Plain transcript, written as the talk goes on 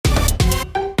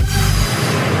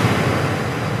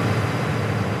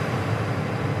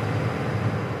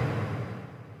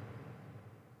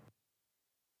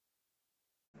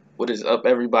What is up,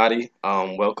 everybody?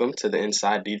 Welcome to the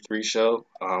Inside D3 show.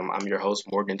 I'm your host,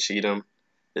 Morgan Cheatham.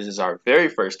 This is our very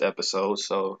first episode,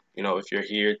 so if you're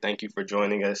here, thank you for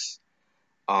joining us.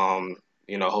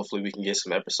 Hopefully we can get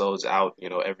some episodes out,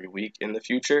 every week in the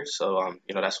future. So,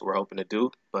 that's what we're hoping to do.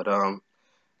 But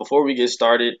before we get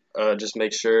started, just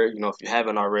make sure, if you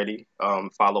haven't already,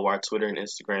 follow our Twitter and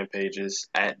Instagram pages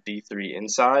at D3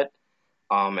 Inside.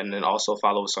 And then also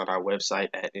follow us on our website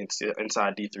at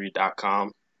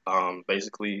insided3.com.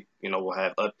 Basically, we'll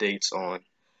have updates on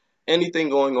anything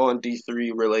going on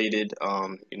D3 related,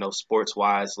 sports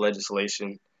wise,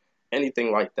 legislation,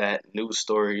 anything like that, news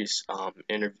stories,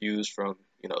 interviews from,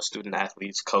 student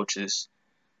athletes, coaches,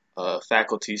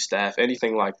 faculty, staff,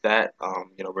 anything like that.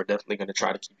 We're definitely going to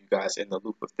try to keep you guys in the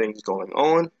loop of things going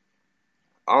on.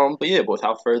 But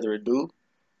without further ado,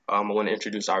 I want to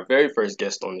introduce our very first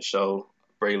guest on the show,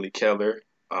 Braly Keller.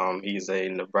 He's a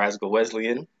Nebraska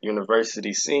Wesleyan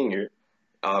University senior.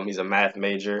 He's a math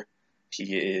major.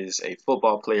 He is a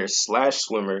football player slash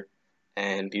swimmer,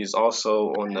 and he's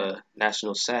also on the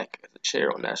National SAAC, as a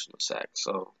chair on National SAAC.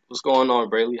 So what's going on,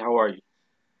 Braly? How are you?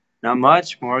 Not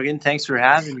much, Morgan. Thanks for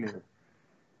having me.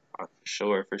 For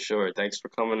sure. Thanks for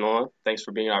coming on. Thanks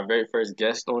for being our very first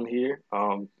guest on here.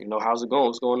 How's it going?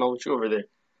 What's going on with you over there?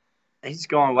 It's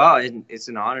going well, and it's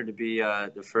an honor to be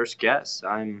the first guest.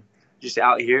 I'm just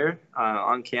out here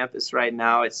on campus right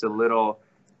now. It's a little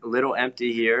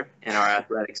empty here in our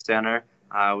athletic center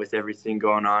with everything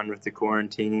going on with the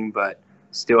quarantining, but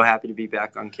still happy to be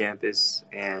back on campus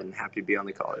and happy to be on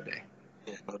the call today.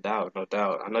 Yeah, no doubt, no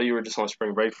doubt. I know you were just on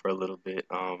spring break for a little bit.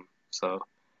 So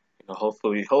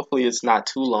hopefully it's not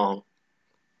too long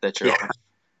that you're Yeah. off.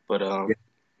 But Yeah.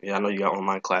 yeah, I know you got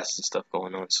online classes and stuff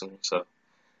going on soon. So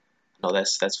no,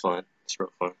 that's fun. It's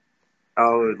real fun. I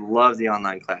would love the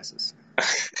online classes.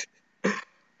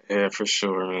 Yeah, for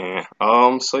sure,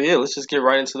 man. So yeah, let's just get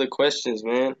right into the questions,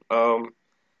 man.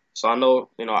 So I know,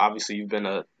 obviously you've been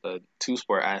a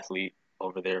two-sport athlete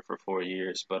over there for 4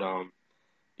 years, but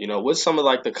what's some of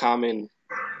like the common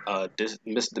the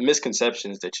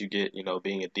misconceptions that you get,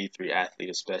 being a D3 athlete,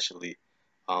 especially?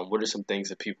 What are some things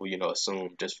that people,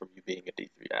 assume just from you being a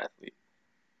D3 athlete?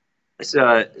 It's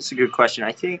a good question.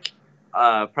 I think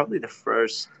probably the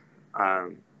first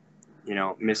um,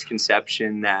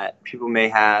 misconception that people may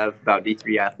have about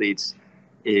D3 athletes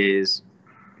is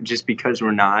just because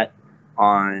we're not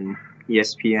on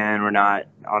ESPN, we're not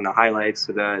on the highlights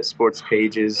of the sports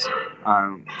pages,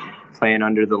 playing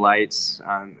under the lights.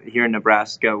 Here in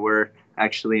Nebraska, we're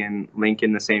actually in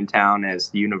Lincoln, the same town as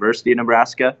the University of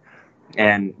Nebraska,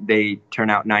 and they turn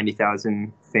out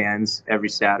 90,000 fans every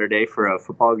Saturday for a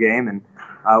football game, and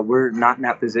we're not in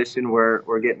that position where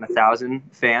we're getting 1,000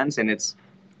 fans, and it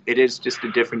is just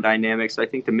a different dynamic. So I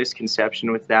think the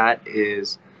misconception with that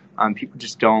is people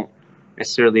just don't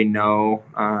necessarily know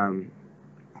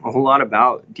a whole lot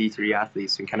about D3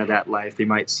 athletes and kind of that life. They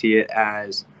might see it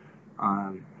as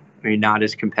maybe not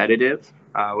as competitive,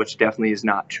 which definitely is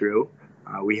not true.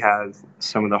 We have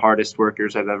some of the hardest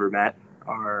workers I've ever met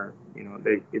are,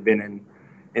 they've been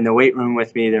in the weight room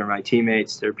with me. They're my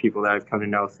teammates. They're people that I've come to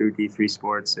know through D3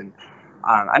 sports. And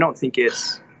I don't think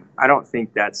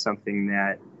that's something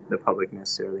that the public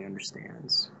necessarily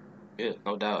understands. Yeah,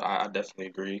 no doubt. I definitely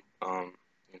agree.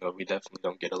 We definitely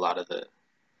don't get a lot of the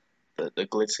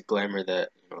glitz and glamour that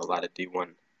a lot of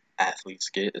D1 athletes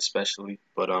get, especially.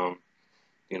 But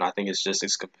I think it's just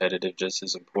as competitive, just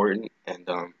as important, and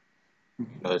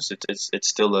it's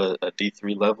still a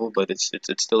D3 level, but it's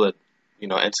still a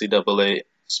NCAA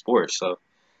sport, so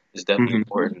it's definitely Mm-hmm.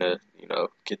 important to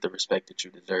get the respect that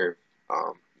you deserve.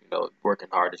 Working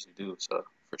hard as you do, so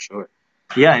for sure.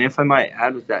 Yeah, and if I might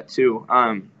add with that too,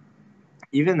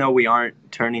 even though we aren't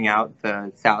turning out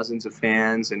the thousands of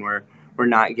fans and we're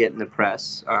not getting the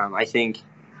press, I think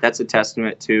that's a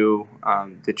testament to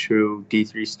the true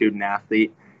D3 student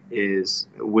athlete. Is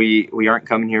we aren't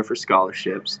coming here for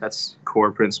scholarships. That's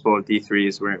core principle of D3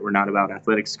 is we're not about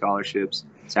athletic scholarships.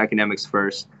 It's academics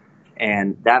first,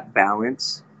 and that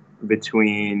balance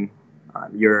between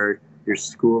your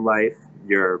school life,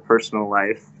 your personal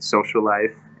life, social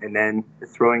life, and then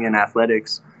throwing in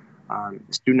athletics.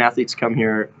 Student athletes come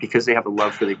here because they have a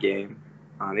love for the game.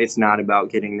 It's not about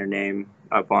getting their name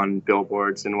up on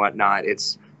billboards and whatnot.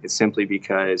 It's simply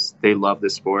because they love the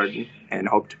sport and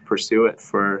hope to pursue it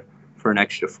for an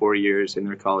extra 4 years in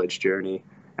their college journey.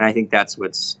 And I think that's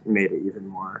what's made it even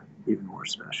more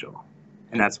special.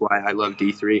 And that's why I love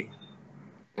D3.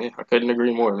 Yeah, I couldn't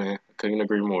agree more, man. I couldn't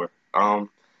agree more.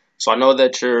 So I know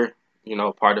that you're,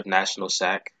 part of National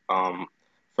SAC.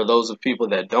 For those of people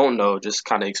that don't know, just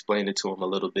kind of explain it to them a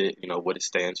little bit, what it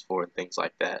stands for and things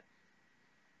like that.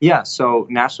 Yeah, so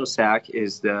National SAAC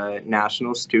is the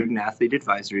National Student Athlete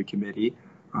Advisory Committee.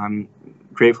 I'm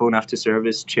grateful enough to serve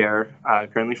as chair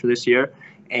currently for this year.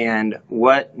 And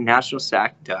what National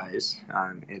SAAC does,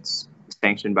 it's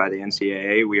sanctioned by the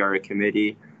NCAA. We are a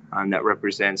committee that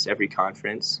represents every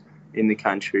conference in the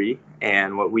country.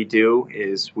 And what we do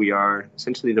is we are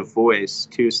essentially the voice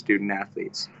to student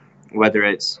athletes, whether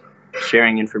it's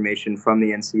sharing information from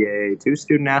the NCAA to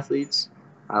student athletes.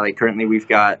 Like currently, we've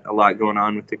got a lot going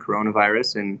on with the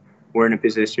coronavirus, and we're in a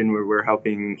position where we're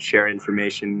helping share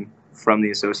information from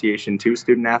the association to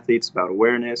student athletes about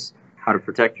awareness, how to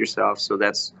protect yourself. So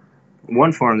that's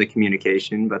one form of the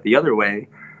communication. But the other way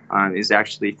is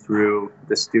actually through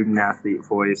the student athlete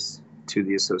voice to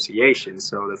the association.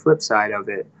 So the flip side of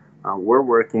it, we're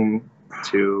working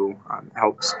to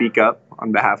help speak up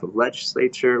on behalf of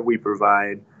legislature. We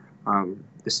provide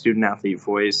the student athlete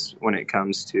voice when it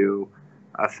comes to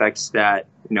affects that,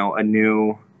 a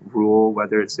new rule,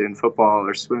 whether it's in football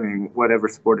or swimming, whatever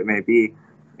sport it may be.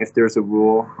 If there's a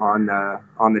rule on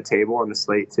the table, on the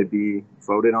slate to be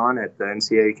voted on at the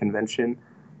NCAA convention,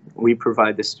 we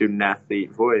provide the student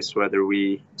athlete voice, whether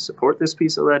we support this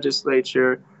piece of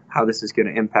legislature, how this is going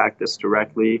to impact us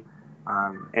directly.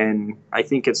 And I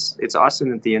think it's awesome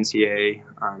that the NCAA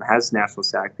has National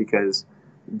SAAC because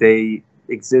they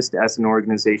exist as an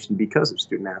organization because of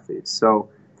student athletes. So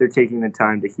they're taking the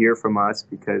time to hear from us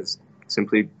because,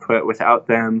 simply put, without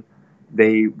them,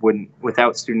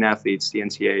 without student athletes, the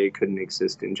NCAA couldn't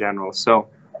exist in general. So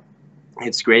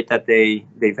it's great that they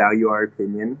value our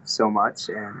opinion so much.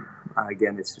 And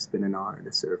again, it's just been an honor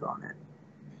to serve on it.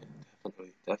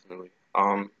 Definitely.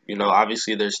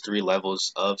 Obviously there's three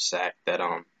levels of SAAC that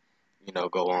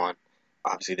go on.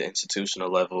 Obviously the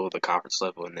institutional level, the conference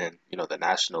level, and then, the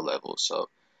national level. So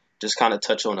just kind of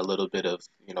touch on a little bit of,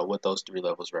 what those three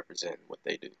levels represent, what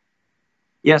they do.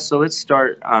 Yeah, so let's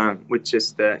start with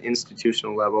just the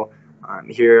institutional level.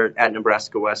 Here at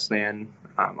Nebraska Wesleyan,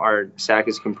 our SAAC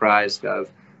is comprised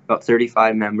of about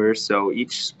 35 members. So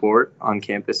each sport on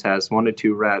campus has 1 to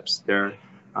 2 reps. They're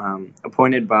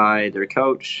appointed by their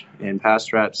coach and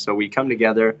past reps. So we come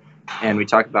together and we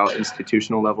talk about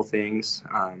institutional level things,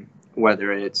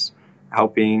 whether it's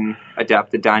helping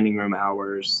adapt the dining room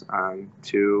hours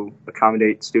to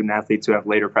accommodate student athletes who have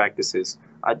later practices,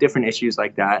 different issues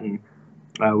like that. And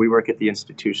we work at the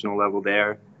institutional level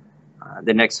there.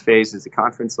 The next phase is the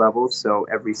conference level. So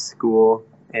every school,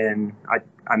 and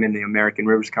I'm in the American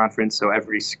Rivers Conference, so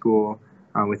every school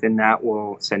within that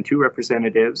will send 2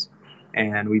 representatives,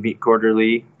 and we meet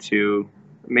quarterly to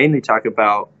mainly talk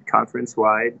about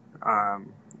conference-wide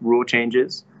rule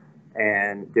changes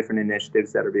and different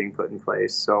initiatives that are being put in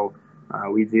place. So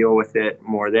we deal with it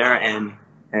more there,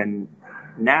 and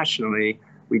nationally,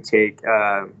 we take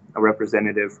a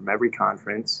representative from every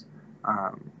conference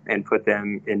and put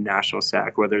them in National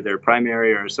SAAC, whether they're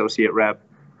primary or associate rep.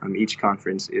 Each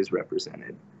conference is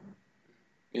represented.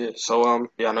 Yeah. So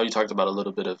I know you talked about a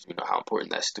little bit of how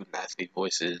important that student athlete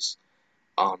voice is.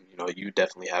 You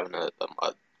definitely having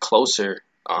a closer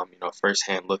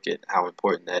firsthand look at how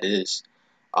important that is.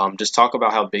 Just talk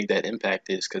about how big that impact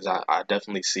is, because I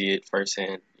definitely see it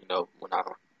firsthand. When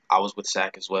I was with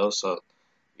SAAC as well. So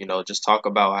just talk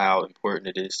about how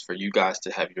important it is for you guys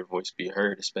to have your voice be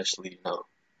heard, especially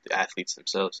the athletes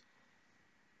themselves.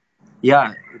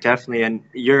 Yeah, definitely, and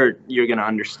you're going to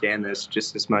understand this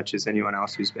just as much as anyone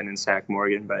else who's been in SAAC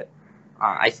Morgan. But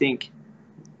I think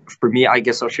for me, I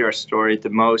guess I'll share a story. The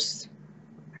most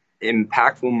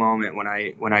impactful moment when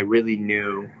I really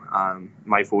knew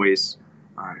my voice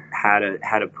had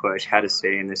a push, had a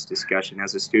say in this discussion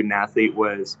as a student athlete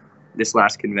was this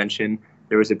last convention.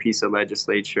 There was a piece of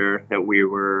legislature that we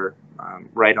were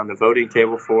right on the voting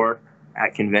table for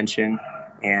at convention,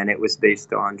 and it was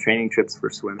based on training trips for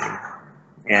swimming.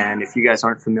 And if you guys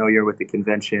aren't familiar with the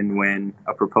convention, when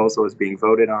a proposal is being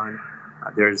voted on,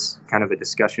 there's kind of a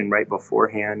discussion right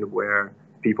beforehand where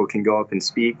people can go up and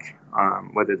speak,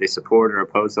 whether they support or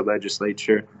oppose the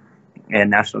legislature.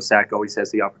 And National SAAC always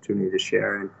has the opportunity to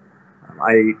share. And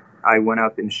I went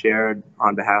up and shared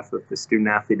on behalf of the student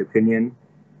athlete opinion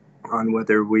on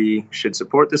whether we should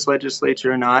support this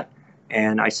legislature or not.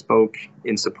 And I spoke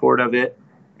in support of it.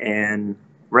 And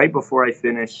right before I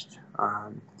finished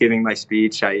giving my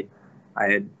speech, I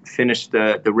had finished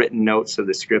the written notes of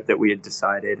the script that we had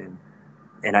decided.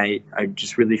 And I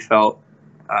just really felt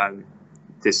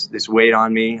this weight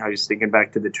on me. I was thinking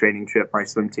back to the training trip my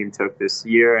swim team took this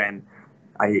year, and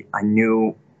I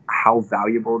knew how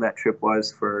valuable that trip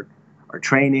was for our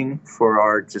training, for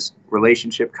our just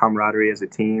relationship, camaraderie as a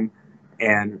team.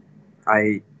 And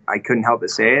I couldn't help but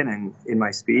say it. And in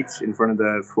my speech in front of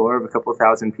the floor of a couple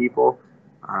thousand people,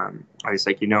 I was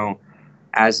like,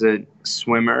 as a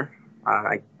swimmer,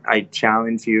 I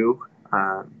challenge you.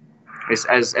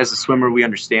 As a swimmer, we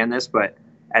understand this, but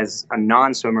as a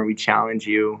non-swimmer, we challenge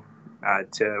you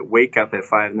to wake up at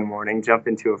 5 a.m, jump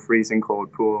into a freezing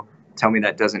cold pool, tell me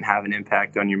that doesn't have an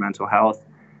impact on your mental health.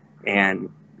 And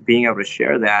being able to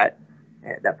share that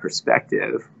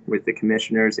perspective with the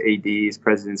commissioners, ADs,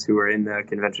 presidents who were in the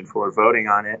convention floor voting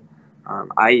on it,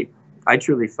 I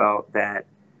truly felt that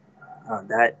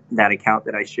that account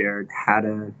that I shared had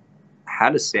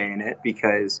a say in it,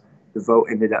 because the vote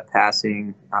ended up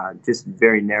passing just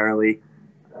very narrowly.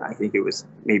 I think it was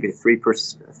maybe a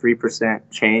 3%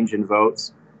 change in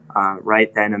votes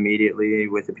right then immediately,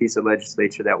 with a piece of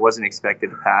legislature that wasn't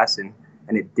expected to pass, and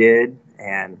it did.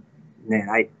 And man,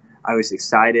 I was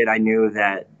excited. I knew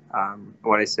that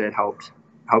what I said helped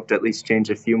at least change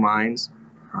a few minds,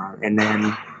 and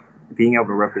then being able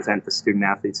to represent the student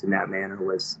athletes in that manner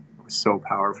was so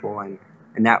powerful, and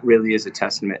that really is a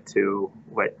testament to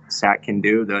what SAAC can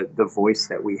do, the voice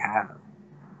that we have.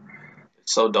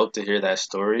 It's so dope to hear that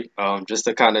story. Just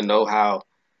to kind of know how,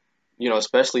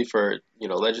 especially for,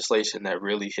 legislation that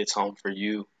really hits home for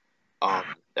you,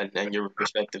 and your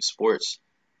respective sports,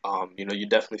 you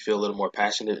definitely feel a little more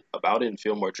passionate about it and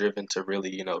feel more driven to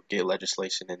really, get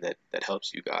legislation in that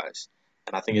helps you guys.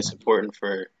 And I think it's important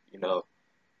for,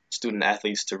 student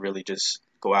athletes to really just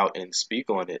go out and speak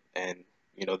on it. And,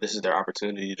 this is their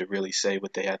opportunity to really say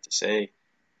what they have to say,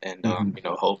 and,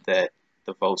 hope that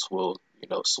the votes will,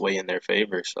 sway in their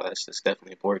favor. So that's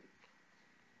definitely important.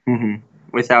 Mm-hmm.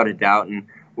 Without a doubt. And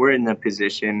we're in the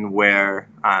position where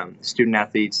student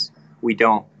athletes, we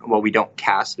don't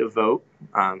cast a vote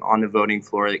on the voting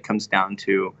floor. It comes down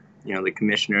to, the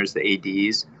commissioners, the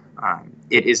ADs.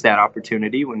 It is that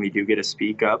opportunity when we do get to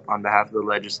speak up on behalf of the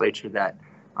legislature that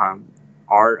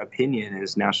our opinion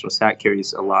as National SAAC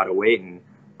carries a lot of weight. And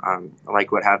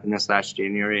like what happened this last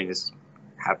January, and has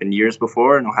happened years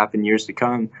before and will happen years to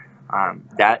come,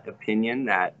 that opinion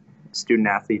that student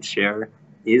athletes share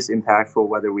is impactful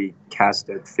whether we cast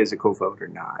a physical vote or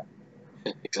not.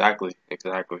 Exactly.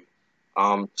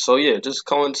 So yeah, just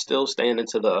staying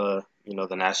into the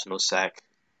the National SAAC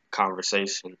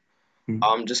conversation.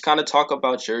 Just kind of talk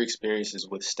about your experiences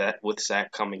with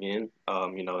SAAC coming in,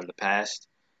 in the past.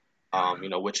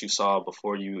 What you saw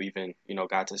before you even,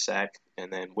 got to SAAC,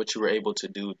 and then what you were able to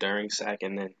do during SAAC,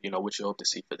 and then, what you hope to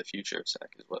see for the future of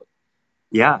SAAC as well.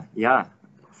 Yeah,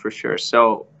 for sure.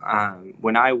 So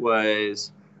when I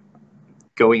was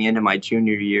going into my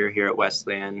junior year here at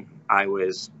Wesleyan, I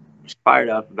was fired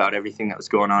up about everything that was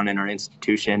going on in our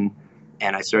institution,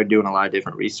 and I started doing a lot of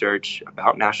different research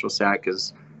about National SAAC,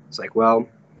 because it's like, well,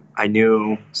 I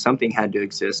knew something had to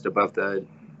exist above the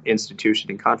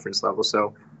institution and conference level.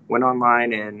 So went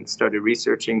online and started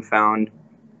researching, found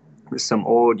some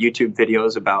old YouTube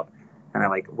videos about kind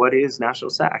of like, what is National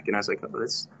SAAC? And I was like, oh,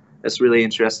 that's really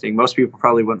interesting. Most people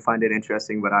probably wouldn't find it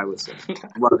interesting, but I was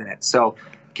loving it. So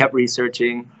kept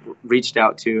researching, reached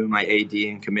out to my AD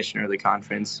and commissioner of the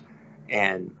conference,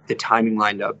 and the timing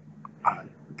lined up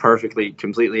perfectly,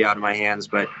 completely out of my hands,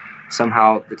 but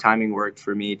somehow the timing worked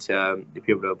for me to be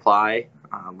able to apply.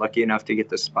 Lucky enough to get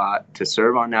the spot to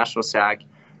serve on National SAAC,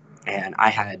 and I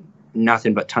had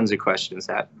nothing but tons of questions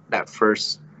the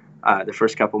first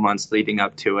couple months leading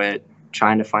up to it,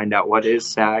 trying to find out what is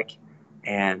SAAC.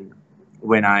 And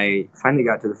when I finally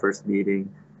got to the first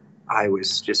meeting, I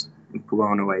was just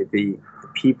blown away. The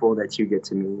people that you get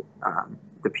to meet,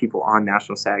 the people on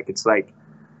National SAAC,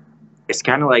 it's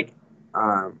kind of like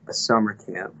a summer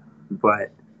camp,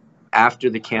 but after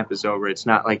the camp is over, it's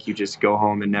not like you just go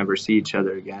home and never see each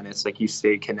other again. It's like you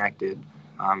stay connected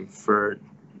for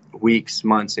weeks,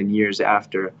 months, and years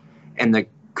after. And the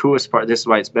coolest part, this is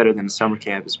why it's better than a summer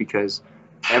camp, is because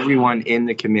everyone in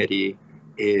the committee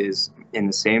is in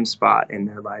the same spot in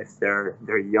their life. They're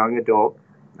a young adult.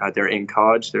 They're in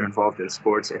college. They're involved in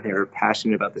sports, and they're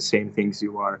passionate about the same things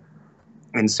you are.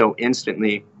 And so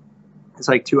instantly, it's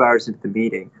like 2 hours into the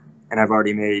meeting, and I've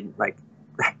already made like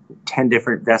 10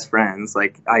 different best friends.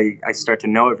 Like I start to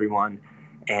know everyone,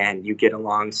 and you get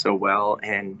along so well.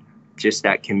 And just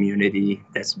that community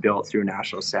that's built through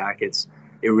National SAAC,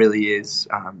 it really is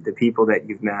the people that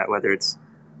you've met, whether it's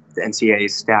the NCAA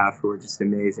staff who are just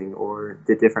amazing, or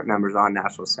the different members on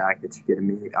National SAAC that you get to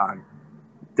meet.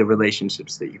 The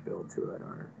relationships that you build to it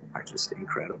are just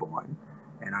incredible.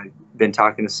 And I've been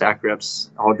talking to SAAC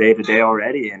reps all day today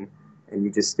already, and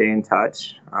you just stay in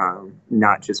touch,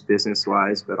 not just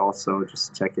business-wise, but also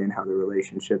just check in how the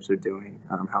relationships are doing,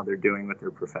 how they're doing with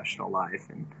their professional life,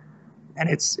 and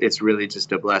it's really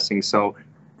just a blessing. So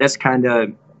that's kind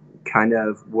of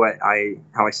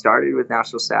how I started with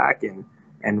National SAAC,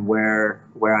 and where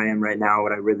I am right now,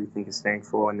 what I really think is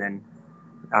thankful. And then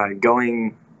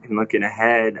going and looking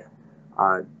ahead,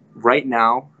 right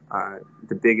now,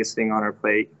 the biggest thing on our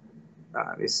plate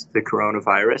is the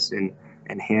coronavirus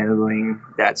and handling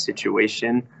that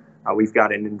situation. We've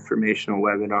got an informational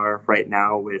webinar right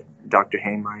now with Dr.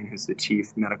 Hainline, who's the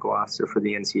Chief Medical Officer for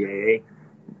the NCAA.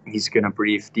 He's going to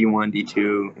brief D1,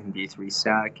 D2, and D3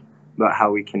 SAAC about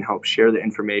how we can help share the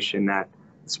information that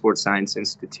the Sports Science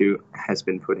Institute has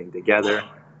been putting together.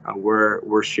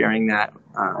 We're sharing that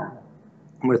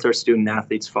with our student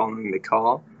athletes following the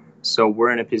call. So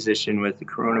we're in a position with the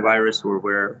coronavirus where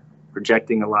we're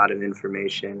projecting a lot of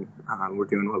information. We're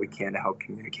doing what we can to help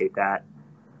communicate that.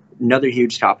 Another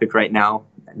huge topic right now,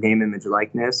 name, image,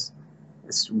 likeness.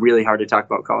 It's really hard to talk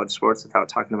about college sports without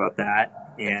talking about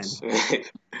that. And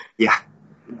yeah,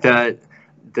 the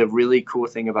really cool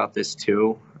thing about this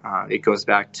too, it goes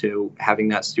back to having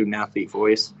that student athlete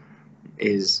voice,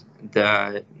 is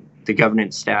the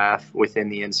governance staff within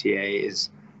the NCAA is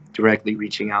directly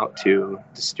reaching out to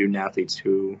the student athletes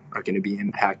who are going to be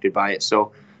impacted by it.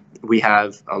 So we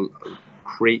have a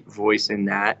great voice in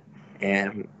that, and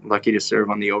I'm lucky to serve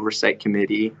on the oversight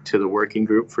committee to the working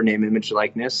group for name, image,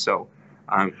 likeness. So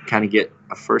kind of get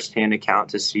a firsthand account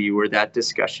to see where that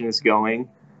discussion is going.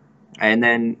 And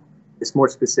then it's more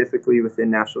specifically within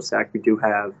National SAAC, we do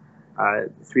have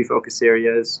 3 focus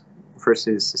areas. First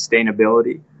is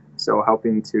sustainability, so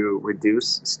helping to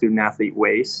reduce student athlete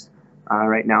waste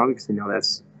right now, because we know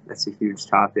that's a huge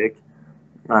topic.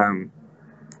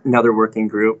 Another working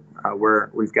group,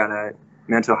 we've got a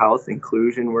mental health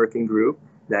inclusion working group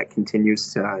that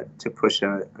continues to push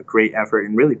a great effort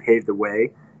and really pave the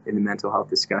way in the mental health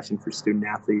discussion for student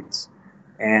athletes.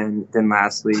 And then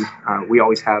lastly, we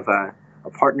always have a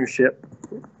partnership.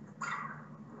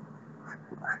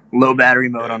 Low battery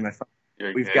mode on my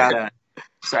phone. We've got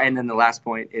and then the last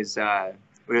point is we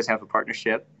always have a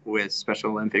partnership with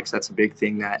Special Olympics. That's a big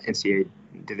thing that NCAA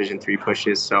Division III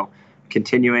pushes. So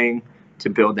continuing to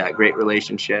build that great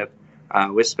relationship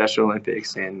with Special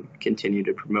Olympics and continue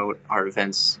to promote our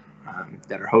events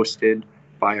that are hosted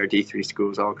by our D3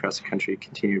 schools all across the country,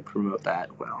 continue to promote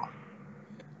that well.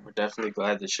 We're definitely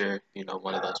glad that you're,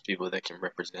 one of those people that can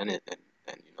represent it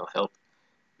and help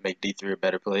make D3 a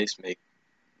better place, make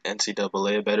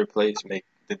NCAA a better place, make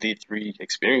the D3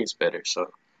 experience better.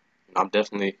 So I'm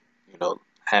definitely,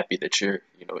 happy that you're,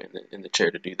 in the chair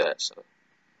to do that. So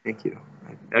thank you.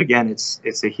 Again,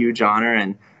 it's a huge honor,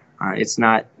 and it's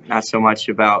not so much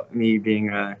about me being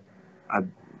a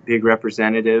big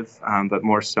representative, but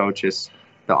more so just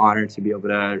the honor to be able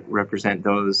to represent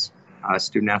those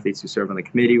student athletes who serve on the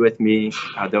committee with me,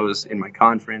 those in my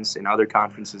conference and other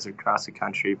conferences across the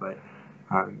country. But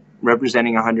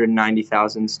representing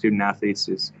 190,000 student athletes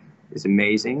is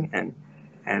amazing, and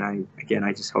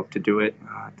I just hope to do it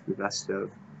to the best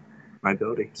of my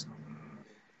abilities.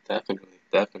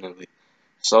 Definitely.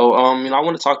 So I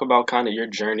want to talk about kind of your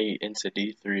journey into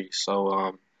D3.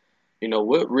 So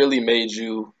what really made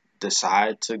you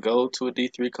decide to go to a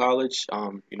D3 college?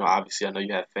 Obviously I know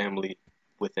you have family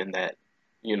within that,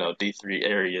 D3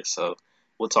 area, so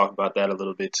we'll talk about that a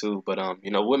little bit too. But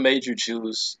what made you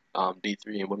choose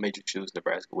D3, and what made you choose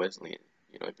Nebraska Wesleyan,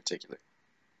 in particular?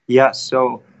 Yeah,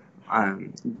 so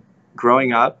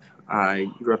growing up,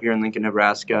 I grew up here in Lincoln,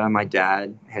 Nebraska. My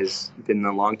dad has been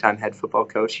the longtime head football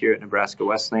coach here at Nebraska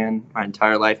Wesleyan my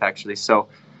entire life, actually. So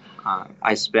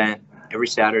I spent every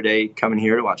Saturday coming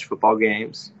here to watch football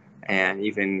games and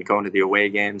even going to the away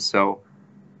games. So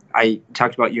I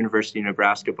talked about University of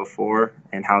Nebraska before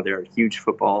and how they're a huge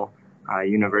football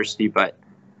university, but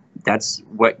that's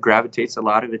what gravitates a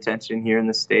lot of attention here in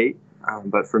the state.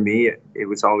 But for me, it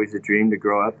was always a dream to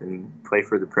grow up and play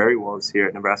for the Prairie Wolves here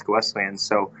at Nebraska Wesleyan.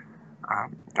 So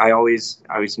I always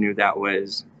knew that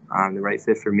was the right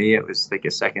fit for me. It was like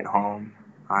a second home.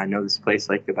 I know this place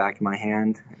like the back of my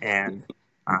hand, and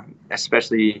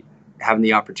especially having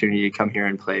the opportunity to come here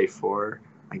and play for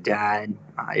my dad.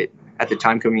 At the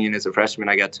time coming in as a freshman,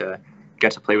 I got to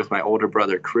play with my older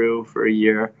brother Crew for a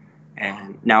year,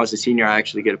 and now as a senior, I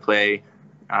actually get to play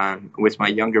with my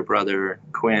younger brother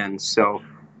Quinn. So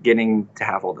getting to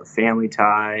have all the family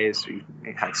ties, we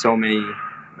had so many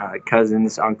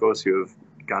cousins, uncles who have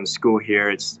gone to school here.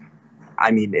 It's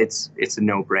a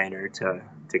no-brainer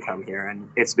to come here, and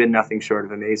it's been nothing short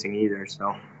of amazing either.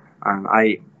 So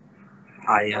I've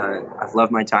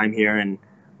loved my time here, and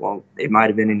while it might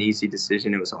have been an easy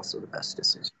decision, it was also the best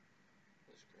decision.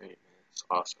 That's great, man. It's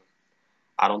awesome.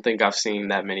 I don't think I've seen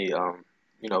that many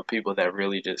people that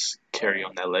really just carry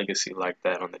on that legacy like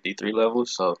that on the D3 level.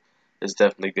 So it's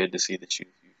definitely good to see that you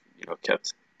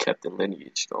kept kept the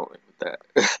lineage going with that.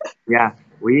 Yeah,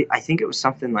 I think it was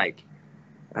something like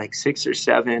 6 or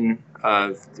 7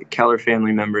 of the Keller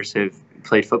family members have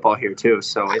played football here too.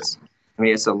 So it's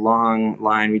a long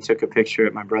line. We took a picture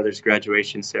at my brother's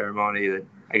graduation ceremony that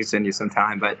I can send you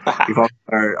sometime, but we've all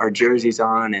got our jerseys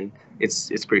on, and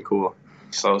it's pretty cool.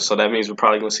 So that means we're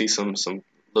probably gonna see some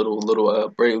little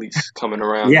Braylys coming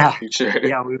around in the Yeah, future.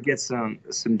 yeah, we'll get some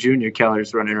junior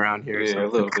Kellers running around here or Yeah, a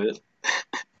something. little bit.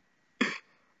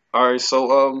 All right,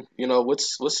 so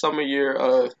what's some of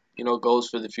your goals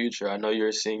for the future? I know you're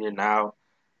a senior now.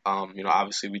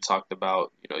 Obviously we talked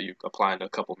about, you applying to a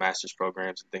couple master's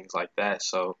programs and things like that.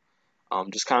 So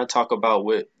just kind of talk about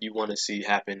what you want to see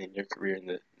happen in your career in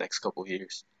the next couple of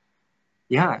years.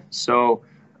 Yeah, so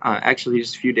actually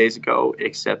just a few days ago,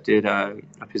 accepted a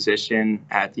position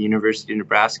at the University of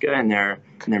Nebraska in their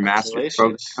master's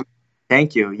program. Congratulations.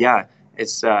 Thank you. Yeah,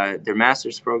 it's their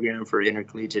master's program for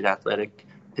intercollegiate athletic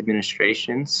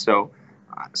administration. So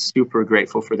super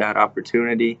grateful for that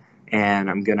opportunity, and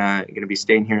I'm gonna be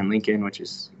staying here in Lincoln, which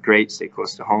is great. Stay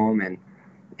close to home and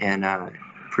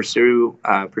pursue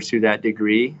that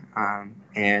degree,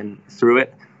 and through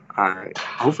it,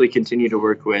 hopefully continue to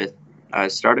work with a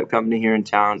startup company here in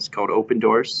town. It's called Open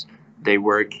Doors. They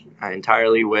work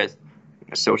entirely with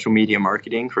social media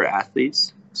marketing for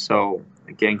athletes. So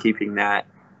again, keeping that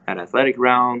athletic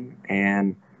realm,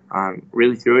 and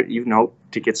really through it, even hope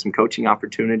to get some coaching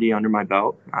opportunity under my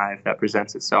belt if that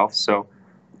presents itself. So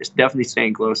just definitely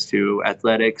staying close to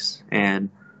athletics and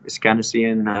just kind of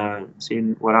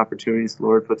seeing what opportunities the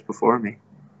Lord puts before me.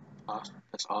 Awesome.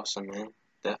 That's awesome, man.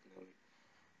 Definitely.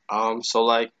 So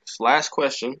like last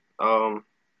question,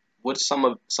 what's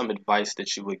some advice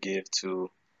that you would give to,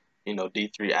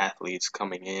 D3 athletes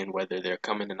coming in, whether they're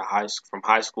coming into from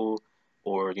high school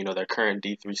or, their current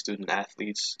D3 student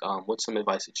athletes? What's some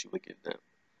advice that you would give them?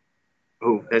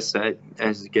 Oh, that's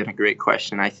again a great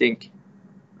question. I think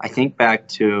back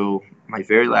to my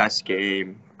very last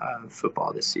game of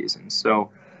football this season. So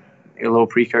a little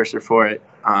precursor for it.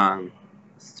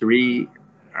 Three,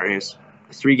 or I guess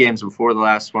 3 games before the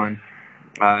last one,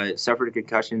 suffered a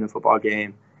concussion in the football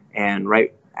game, and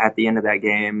right at the end of that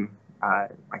game, my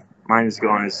mind was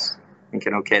going, as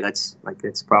thinking, okay, that's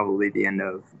probably the end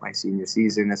of my senior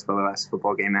season. That's the last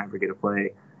football game I ever get to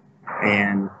play,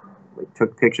 and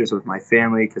took pictures with my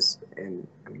family and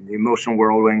I mean, the emotional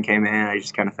whirlwind came in. I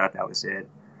just kind of thought that was it,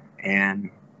 and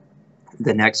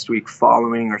the next week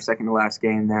following our second to last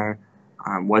game there,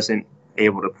 wasn't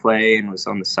able to play and was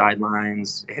on the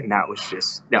sidelines, and that was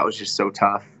just so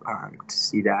tough to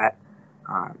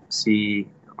see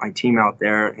my team out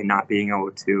there and not being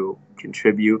able to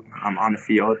contribute on the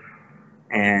field.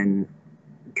 And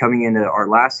coming into our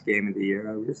last game of the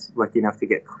year, I was lucky enough to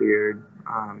get cleared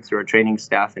through our training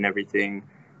staff and everything,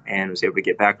 and was able to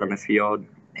get back on the field.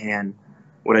 And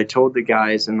what I told the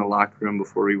guys in the locker room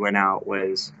before we went out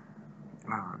was,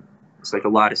 it's like a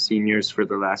lot of seniors for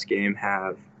their last game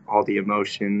have all the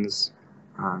emotions,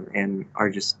 and are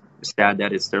just sad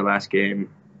that it's their last game,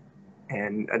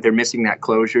 and they're missing that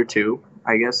closure too.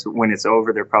 I guess when it's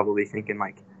over, they're probably thinking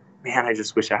like, man, I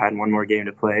just wish I had one more game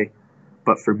to play.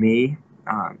 But for me,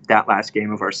 that last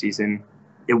game of our season,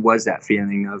 it was that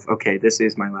feeling of, okay, this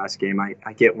is my last game.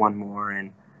 I get one more,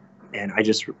 and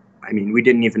I mean, we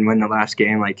didn't even win the last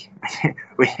game. Like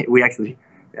we actually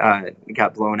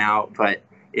got blown out, but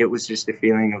it was just a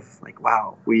feeling of like,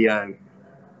 wow,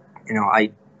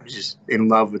 I was just in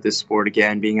love with this sport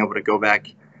again. Being able to go back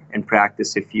and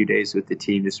practice a few days with the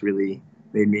team just really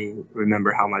made me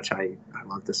remember how much I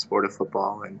love the sport of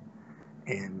football, and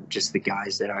just the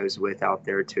guys that I was with out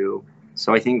there too.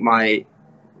 So I think the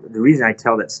reason I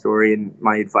tell that story and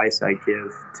my advice I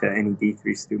give to any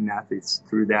D3 student athletes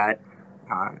through that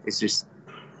is just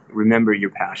remember your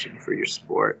passion for your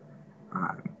sport.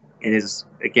 It is,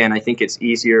 again, I think it's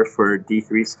easier for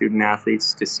D3 student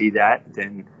athletes to see that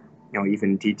than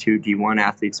even D2, D1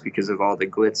 athletes, because of all the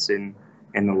glitz and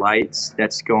the lights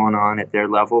that's going on at their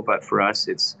level. But for us,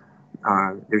 it's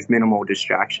there's minimal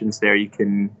distractions there. You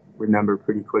can remember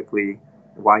pretty quickly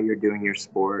why you're doing your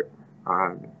sport,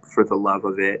 for the love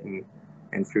of it,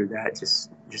 and through that,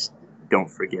 just don't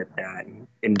forget that, and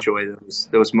enjoy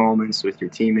those moments with your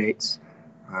teammates,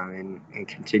 and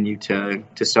continue to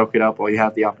soak it up while you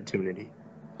have the opportunity.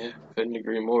 Yeah, couldn't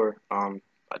agree more.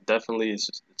 Definitely,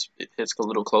 it hits a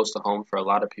little close to home for a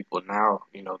lot of people now.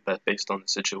 That based on the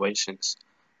situations,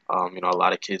 a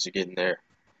lot of kids are getting their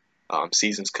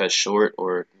seasons cut short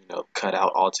or cut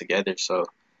out altogether. So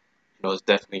it's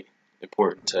definitely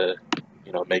important to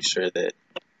make sure that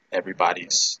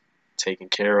everybody's taken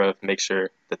care of. Make sure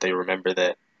that they remember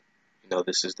that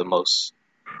this is the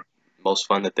most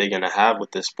fun that they're gonna have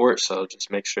with this sport. So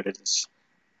just make sure that it's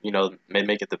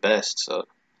make it the best. So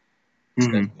it's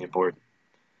Mm-hmm. definitely important.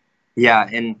 Yeah,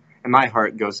 and my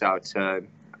heart goes out to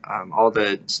all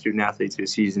the student athletes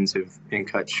whose seasons have been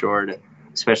cut short,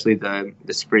 especially the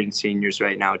spring seniors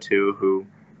right now too, who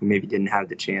maybe didn't have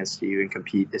the chance to even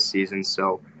compete this season.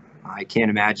 So I can't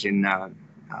imagine the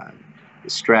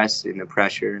stress and the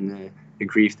pressure and the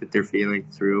grief that they're feeling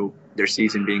through their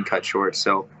season being cut short.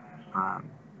 So um,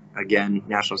 again,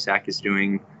 National SAAC is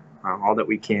doing all that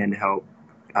we can to help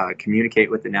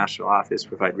communicate with the national office,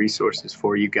 provide resources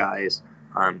for you guys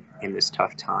in this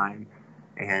tough time.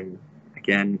 And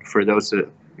again, for those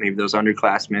maybe those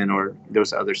underclassmen or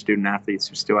those other student athletes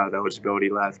who still have eligibility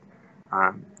left,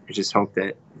 I just hope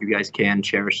that you guys can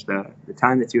cherish the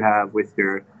time that you have with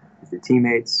your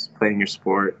teammates playing your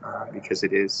sport, because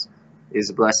it is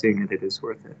a blessing and it is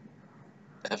worth it.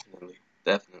 Definitely,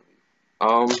 definitely.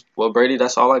 Well, Brady,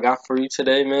 that's all I got for you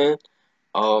today, man.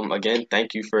 Again,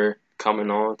 thank you for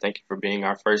coming on. Thank you for being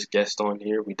our first guest on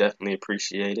here. We definitely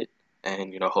appreciate it.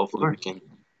 And, hopefully we Sure. can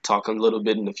talk a little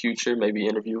bit in the future, maybe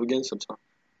interview again sometime.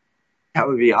 That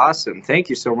would be awesome. Thank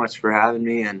you so much for having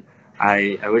me, and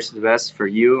I wish the best for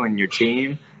you and your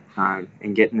team,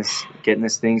 and getting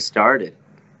this thing started.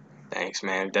 Thanks,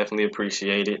 man. Definitely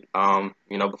appreciate it.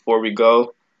 Before we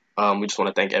go, we just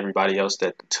want to thank everybody else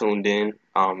that tuned in.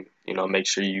 Make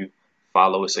sure you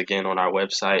follow us again on our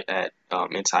website at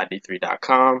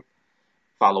InsideD3.com.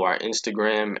 Follow our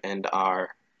Instagram and our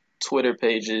Twitter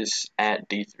pages at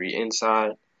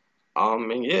D3Inside.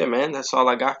 And yeah, man, that's all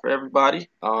I got for everybody.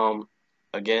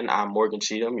 Again, I'm Morgan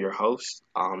Cheatham, your host.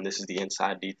 This is the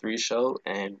Inside D3 show,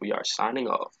 and we are signing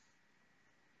off.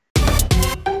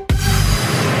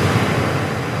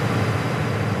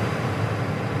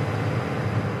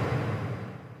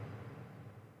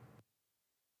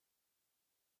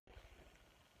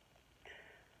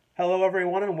 Hello,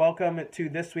 everyone, and welcome to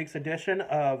this week's edition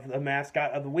of the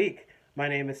Mascot of the Week. My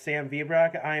name is Sam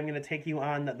Vibrock. I am going to take you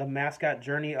on the mascot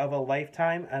journey of a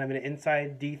lifetime, and I'm an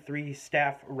Inside D3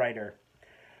 staff writer.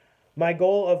 My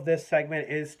goal of this segment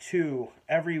is to,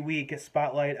 every week,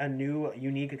 spotlight a new,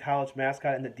 unique college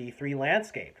mascot in the D3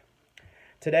 landscape.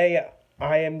 Today,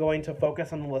 I am going to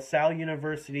focus on the LaSalle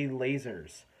University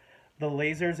Lasers. The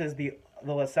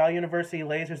LaSalle University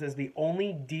Lasers is the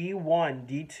only D1,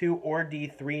 D2, or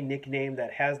D3 nickname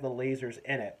that has the Lasers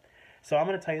in it. So I'm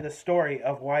going to tell you the story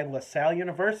of why LaSalle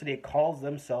University calls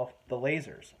themselves the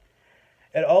Lasers.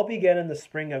 It all began in the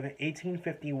spring of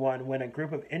 1851 when a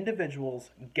group of individuals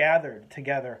gathered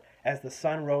together as the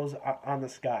sun rose on the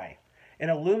sky and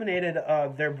illuminated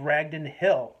their Bragdon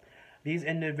Hill. These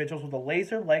individuals with a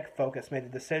laser-like focus made the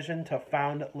decision to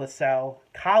found LaSalle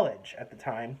College at the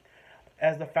time,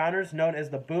 as the founders, known as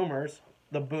the Boomers,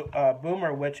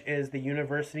 Boomer, which is the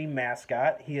university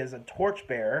mascot, he is a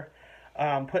torchbearer,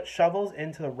 put shovels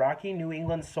into the rocky New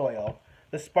England soil.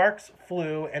 The sparks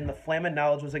flew and the flame of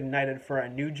knowledge was ignited for a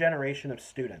new generation of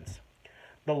students.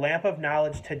 The lamp of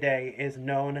knowledge today is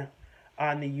known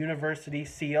on the university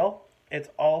seal. It's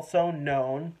also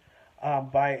known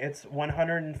by its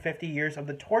 150 years of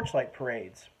the Torchlight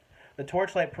Parades. The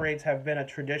Torchlight Parades have been a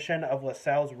tradition of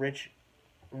LaSalle's rich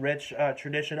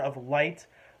tradition of light,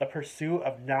 the pursuit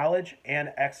of knowledge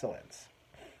and excellence.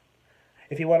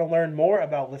 If you want to learn more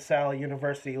about LaSalle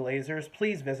University Lasers,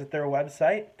 please visit their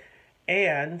website.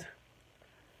 And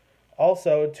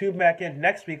also, tune back in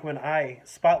next week when I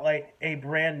spotlight a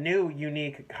brand new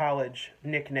unique college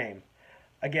nickname.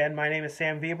 Again, my name is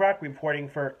Sam Vibrock, reporting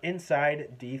for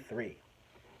Inside D3.